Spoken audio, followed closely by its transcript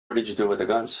What did you do with the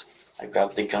guns? I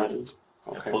grabbed the gun,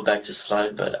 I pulled back to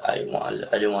slide, but I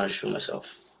didn't want to shoot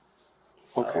myself.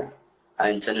 Okay. I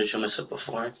intended to shoot myself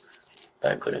before,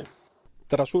 but I couldn't.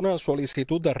 Tras una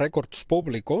solicitud de récords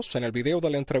públicos, en el video de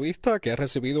la entrevista que ha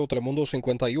recibido Telemundo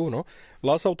 51,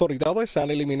 las autoridades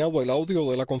han eliminado el audio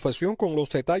de la confesión con los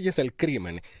detalles del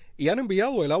crimen y han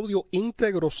enviado el audio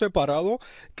íntegro separado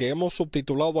que hemos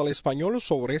subtitulado al español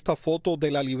sobre esta foto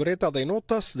de la libreta de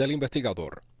notas del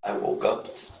investigador. I woke up,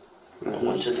 I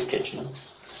went to the kitchen,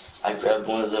 I grabbed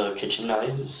one of the kitchen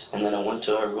knives, and then I went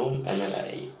to her room, and then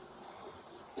I...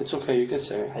 It's okay, you can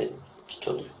say it. I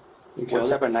killed her. What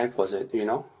type of knife was it, do you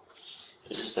know? It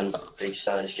was just a big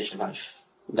size kitchen knife.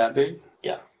 That big?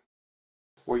 Yeah.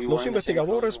 Los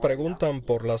investigadores preguntan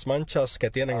por las manchas que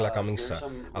tiene en la camisa,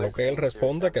 a lo que él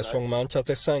responde que son manchas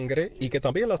de sangre y que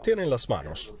también las tiene en las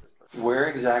manos. Where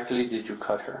exactly did you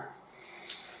cut her?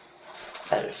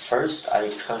 At first, I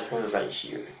cut her right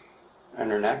here. On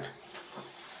her neck?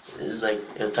 It's like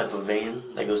a type of vein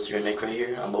that goes to your neck right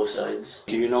here on both sides.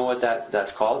 Do you know what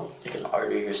that's called? Like an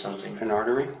artery or something. An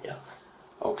artery? Yeah.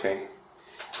 Okay.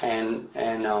 And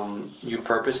you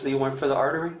purposely went for the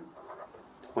artery?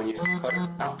 When you cut her?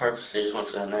 Not purposely, I just went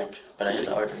for the neck, but I hit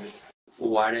the artery.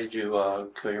 Why did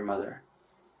you kill your mother?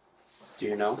 Do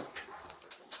you know?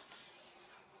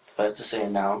 If I have to say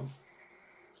it now.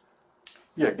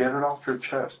 Yeah, get it off your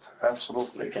chest.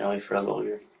 Absolutely. I can only for a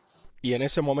lawyer. Y en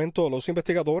ese momento los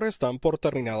investigadores dan por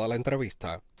terminada la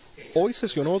entrevista. Hoy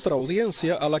sesionó otra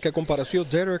audiencia a la que compareció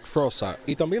Derek Rosa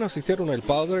y también asistieron el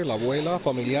padre, la abuela,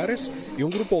 familiares y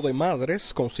un grupo de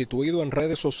madres constituido en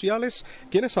redes sociales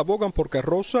quienes abogan por que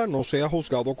Rosa no sea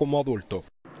juzgado como adulto.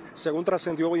 Según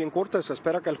trascendió hoy en corte, se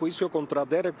espera que el juicio contra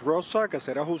Derek Rosa, que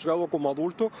será juzgado como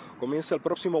adulto, comience el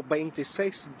próximo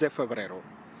 26 de febrero.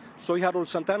 Soy Harold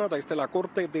Santana desde la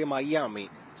corte de Miami.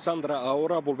 Sandra,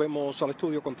 ahora volvemos al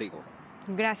estudio contigo.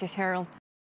 Gracias, Harold.